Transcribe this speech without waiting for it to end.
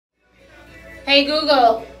Hey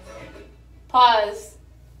Google, pause.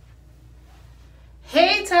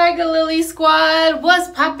 Hey Tiger Lily Squad, what's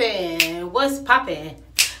poppin'? What's poppin'?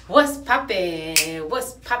 What's poppin'?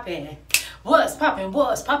 What's poppin'? What's poppin'?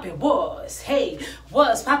 What's poppin'? What's? Hey,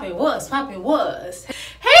 what's poppin'? What's poppin'? What's? Hey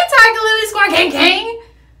Tiger Lily Squad, gang gang.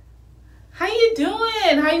 How you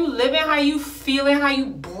doing? How you living? How you feeling? How you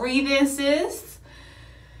breathing, sis?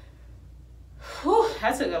 Whew,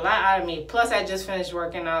 that took a lot out of me. Plus, I just finished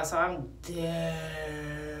working out, so I'm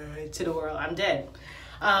dead to the world. I'm dead.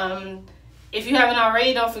 If you haven't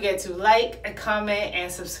already, don't forget to like, comment,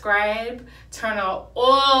 and subscribe. Turn on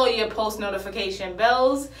all your post notification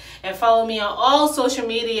bells. And follow me on all social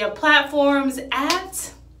media platforms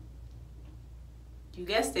at, you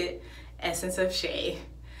guessed it, Essenceofshay.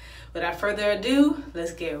 Without further ado,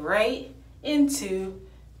 let's get right into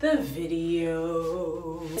the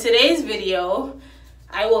video. In today's video,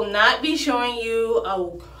 I will not be showing you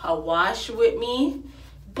a wash with me,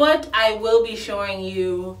 but I will be showing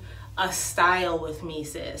you a style with me,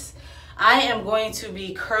 sis. I am going to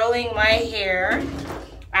be curling my hair.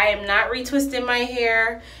 I am not retwisting my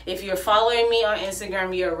hair. If you're following me on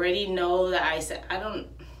Instagram, you already know that I said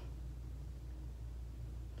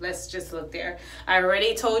let's just look there. I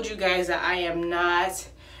already told you guys that I am not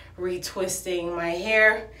retwisting my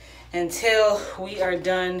hair until we are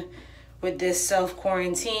done with this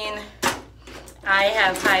self-quarantine. I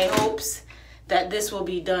have high hopes that this will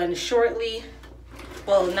be done shortly.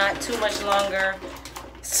 Well, not too much longer.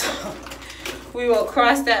 So we will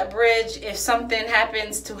cross that bridge if something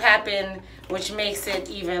happens to happen, which makes it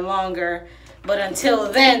even longer. But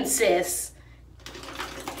until then, sis,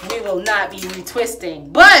 we will not be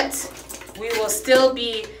retwisting, but we will still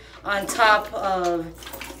be on top of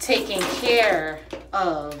taking care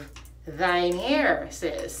of thine hair,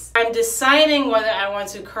 sis. I'm deciding whether I want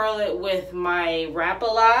to curl it with my wrap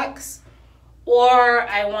locks or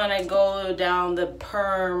I want to go down the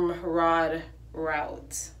perm rod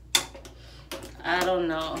route. I don't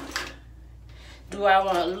know. Do I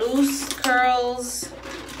want loose curls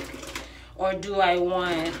or do I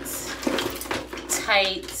want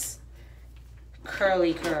tight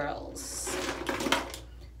curly curls?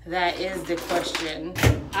 That is the question.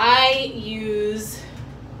 I use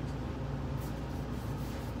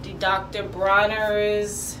the Dr.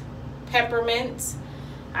 Bronner's peppermint.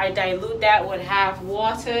 I dilute that with half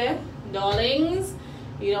water, darlings.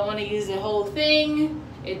 You don't want to use the whole thing.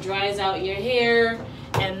 It dries out your hair.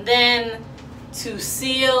 And then to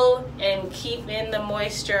seal and keep in the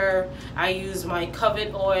moisture, I use my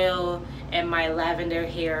coconut oil and my lavender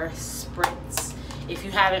hair spritz. If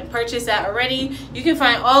you haven't purchased that already, you can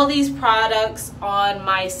find all these products on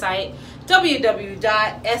my site,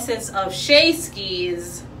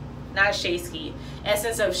 www.essenceofshay, not Shayski,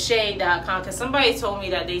 essenceofshay.com, because somebody told me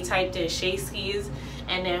that they typed in Shayskis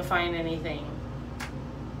and didn't find anything.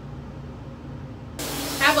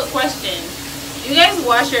 I have a question. You guys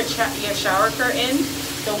wash your shower curtain,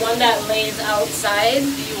 the one that lays outside? Do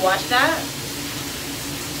you wash that?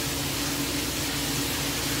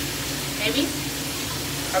 Maybe?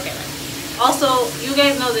 Okay. Also, you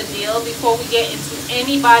guys know the deal. Before we get into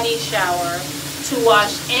anybody's shower, to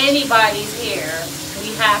wash anybody's hair,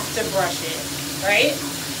 we have to brush it, right?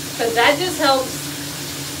 Because that just helps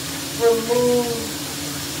remove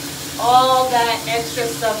all that extra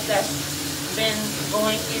stuff that's been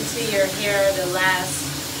going into your hair the last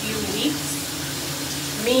few weeks.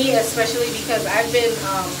 Me especially, because I've been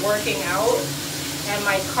working out and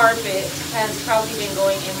my carpet has probably been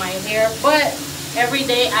going in my hair, but every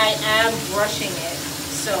day I am brushing it,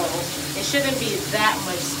 so it shouldn't be that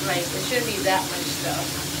much, like it shouldn't be that much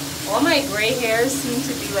stuff. All my gray hairs seem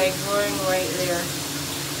to be like growing right there.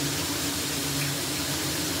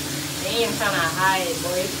 They ain't trying to hide,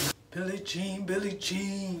 boy. Billie Jean, Billie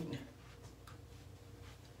Jean.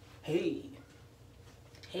 Hey,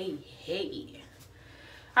 hey, hey.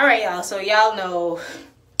 All right, y'all, so y'all know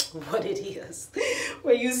what it is.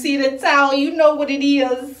 When you see the towel, you know what it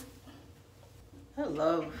is. I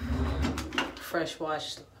love fresh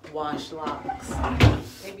wash locks.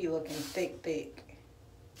 They be looking thick.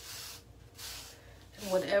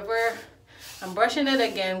 And whatever, I'm brushing it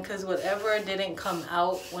again because whatever didn't come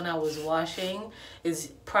out when I was washing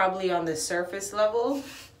is probably on the surface level.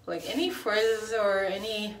 Like any frizz or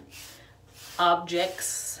any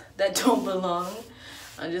objects that don't belong,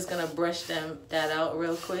 I'm just gonna brush that out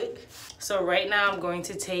real quick. So right now I'm going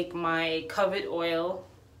to take my coconut oil.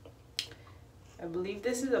 I believe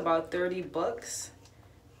this is about 30 bucks.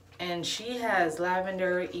 And she has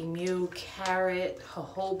lavender, emu, carrot,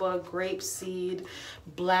 jojoba, grapeseed,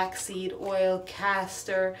 black seed oil,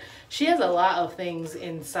 castor. She has a lot of things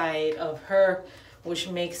inside of her, which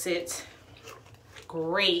makes it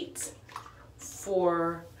great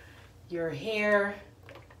for your hair,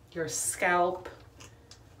 your scalp,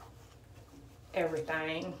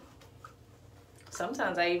 everything.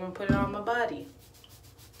 Sometimes I even put it on my body.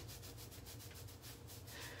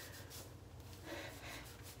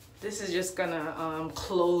 This is just gonna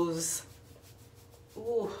close.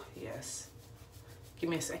 Ooh, yes. Give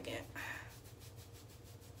me a second.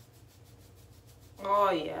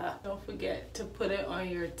 Oh yeah, don't forget to put it on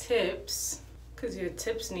your tips, because your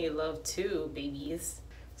tips need love too, babies.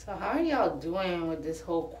 So how are y'all doing with this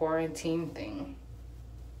whole quarantine thing?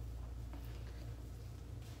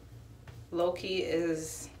 Loki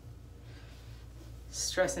is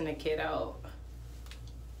stressing the kid out.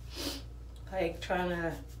 Like trying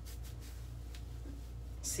to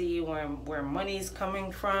see where money's coming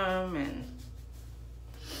from, and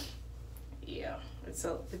yeah, it's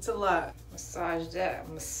a lot. Massage that,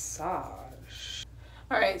 massage.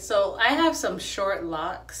 All right, so I have some short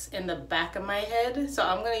locks in the back of my head, so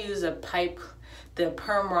I'm gonna use a pipe, the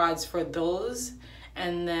perm rods for those,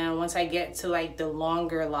 and then once I get to like the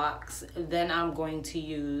longer locks, then I'm going to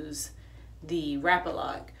use the wrap-a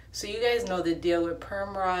lock. So you guys know the deal with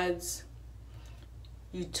perm rods.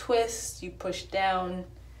 You twist, you push down,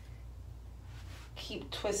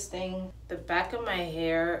 keep twisting. The back of my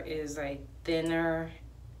hair is like thinner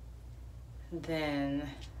than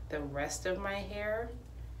the rest of my hair.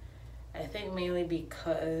 I think mainly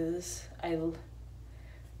because in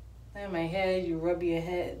my head, you rub your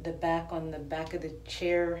head, the back on the back of the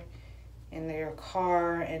chair in your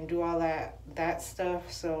car and do all that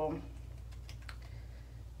stuff. So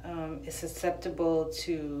it's susceptible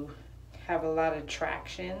to have a lot of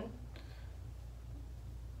traction.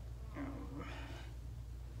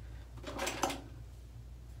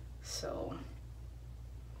 So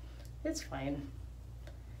it's fine.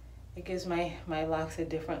 It gives my locks a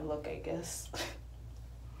different look, I guess.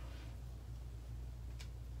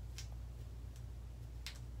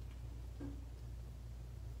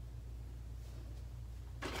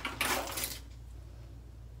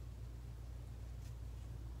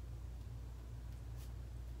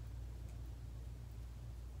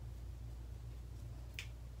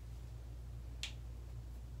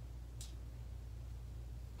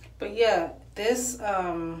 But yeah, this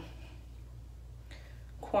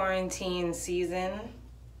quarantine season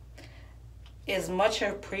is much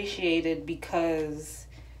appreciated because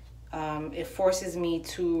it forces me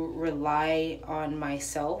to rely on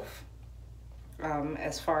myself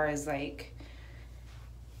as far as like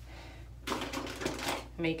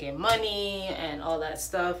making money and all that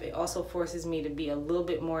stuff. It also forces me to be a little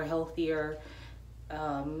bit more healthier,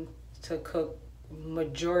 to cook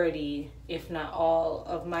majority, if not all,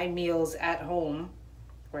 of my meals at home,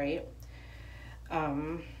 right?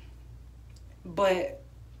 But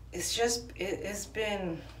it's just, it's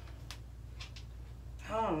been,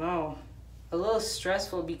 I don't know, a little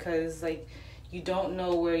stressful because like you don't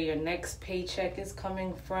know where your next paycheck is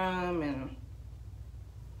coming from, and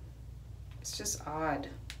it's just odd.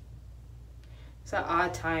 It's an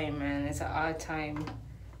odd time, man. It's an odd time.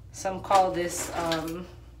 Some call this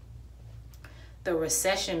the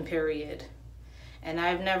recession period, and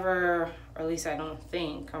I've never, or at least I don't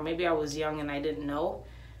think, or maybe I was young and I didn't know,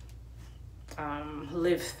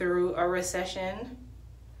 lived through a recession.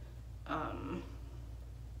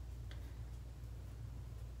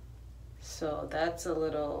 So that's a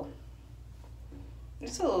little,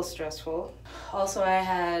 it's a little stressful. Also, I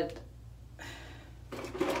had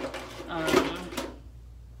a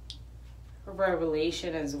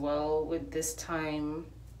revelation as well with this time,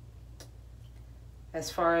 as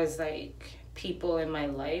far as like people in my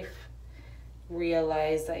life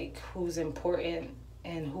realize like who's important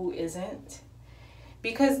and who isn't.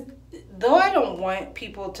 Because though I don't want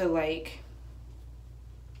people to like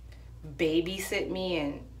babysit me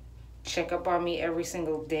and check up on me every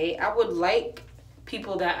single day, I would like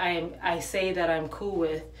people that I say that I'm cool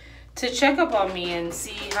with to check up on me and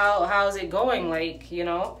see how's it going. Like, you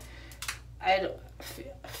know,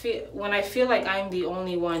 when I feel like I'm the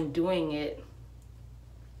only one doing it,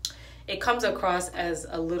 it comes across as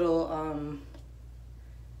a little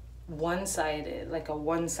one-sided, like a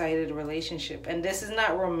one-sided relationship. And this is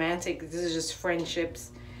not romantic. This is just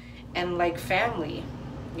friendships and like family,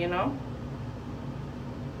 you know?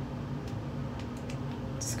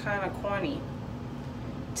 It's kind of corny.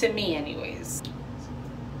 To me anyways.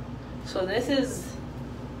 So this is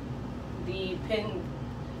the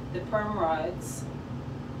perm rods.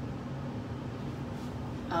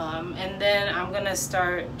 And then I'm gonna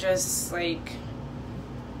start just like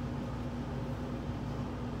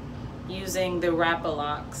using the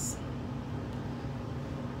Locs,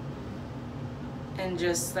 and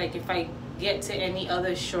just like if I get to any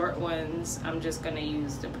other short ones, I'm just gonna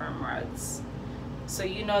use the perm rods. So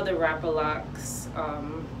you know the Locs,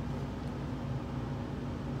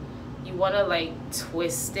 you want to like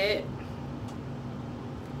twist it.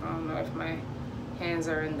 I don't know if my hands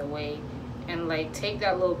are in the way, and like take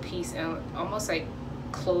that little piece and almost like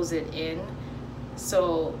close it in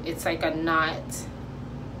so it's like a knot,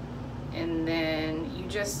 and then you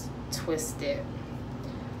just twist it.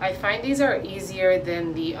 I find these are easier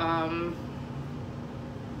than the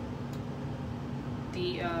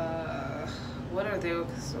what are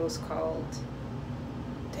those called?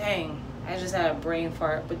 Dang, I just had a brain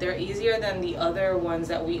fart. But they're easier than the other ones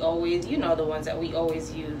that we always, you know, the ones that we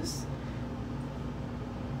always use,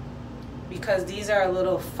 because these are a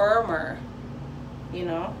little firmer, you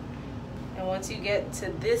know. And once you get to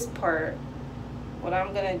this part, what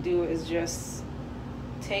I'm gonna do is just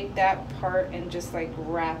take that part and just like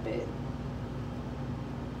wrap it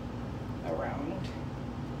around,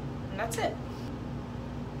 and that's it.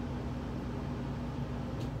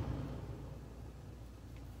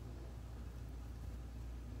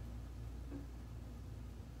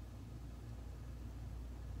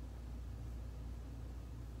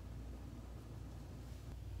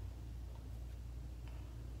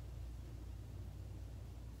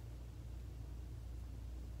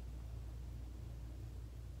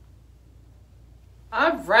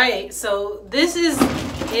 All right, so this is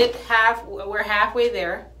it. We're halfway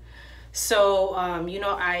there. So you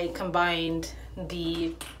know, I combined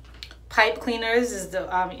the pipe cleaners. Is the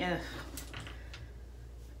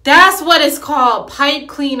that's what it's called, pipe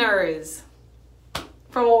cleaners,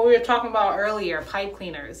 from what we were talking about earlier, pipe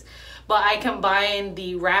cleaners. But I combined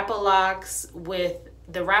the Locs with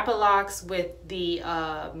the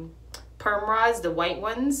perm rods, the white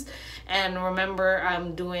ones. And remember,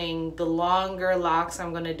 I'm doing the longer locks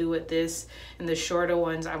I'm going to do with this, and the shorter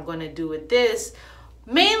ones I'm going to do with this,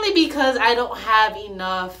 mainly because I don't have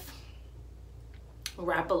enough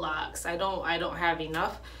Locs. I don't have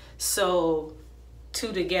enough. So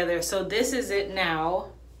two together. So this is it now.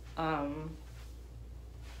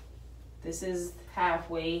 This is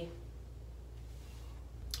halfway.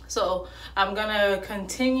 So I'm going to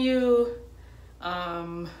continue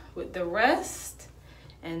with the rest,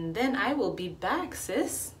 and then I will be back,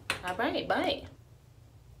 sis. All right, bye.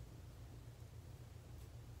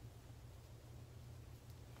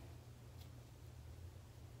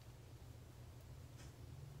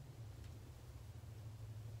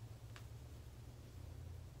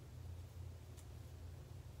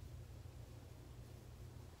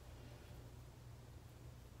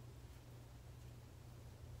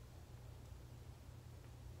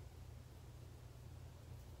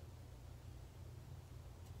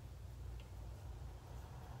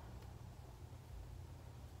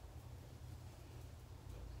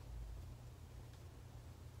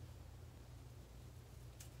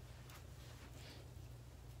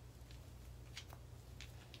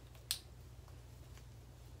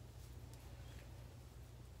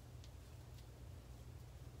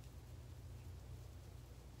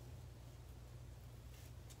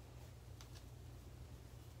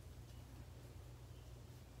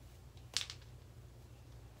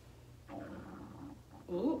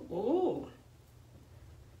 Ooh, ooh.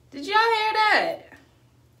 Did y'all hear that?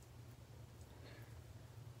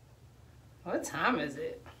 What time is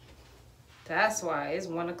it? That's why it's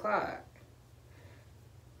 1 o'clock.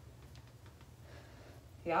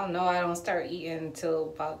 Y'all know I don't start eating until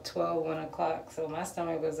about 12, 1 o'clock. So my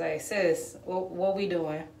stomach was like, sis, what we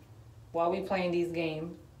doing? Why we playing these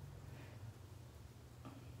games?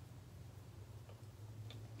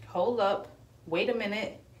 Hold up. Wait a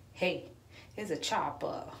minute. Hey. Here's a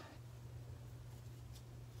chopper.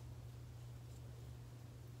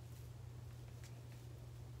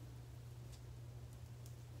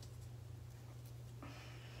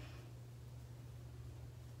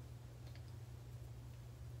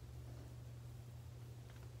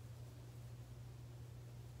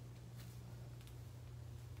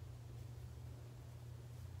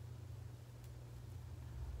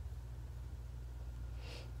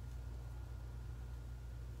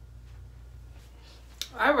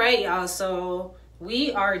 All right, y'all, so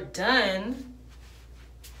we are done.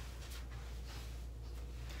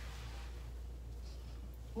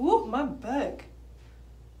 Ooh, my back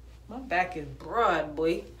is broad,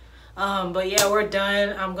 boy. But yeah, we're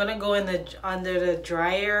done. I'm gonna go in under the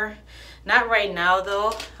dryer. Not right now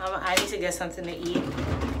though. I need to get something to eat,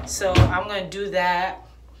 so I'm gonna do that.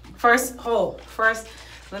 First,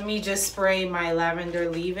 let me just spray my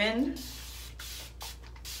lavender leave-in.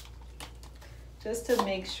 Just to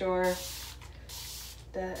make sure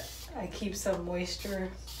that I keep some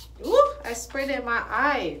moisture. Ooh, I sprayed it in my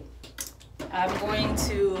eye. I'm going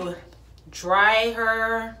to dry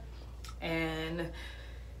her and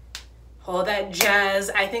all that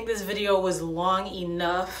jazz. I think this video was long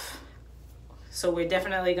enough, so we're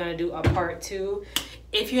definitely gonna do a part 2.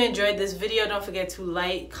 If you enjoyed this video, don't forget to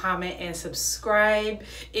like, comment, and subscribe.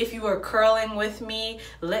 If you are curling with me,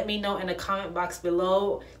 let me know in the comment box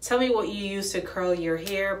below. Tell me what you use to curl your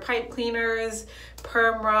hair. Pipe cleaners,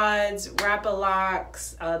 perm rods, wrapper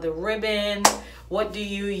locks, the ribbon. What do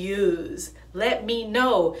you use? Let me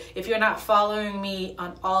know. If you're not following me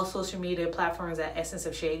on all social media platforms at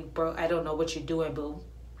Essenceofshay, bro, I don't know what you're doing, boo.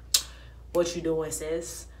 What you doing,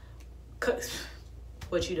 sis?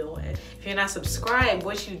 What you doing? If you're not subscribed,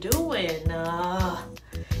 what you doing?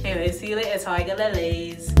 Anyway, see you later,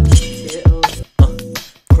 TIGERLILEEE'S.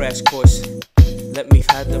 Crash course. Let me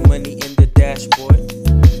hide the money in the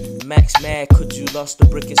dashboard. Max mad, could you lost the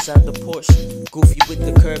brick inside the Porsche? Goofy with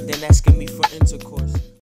the curve, then asking me for intercourse.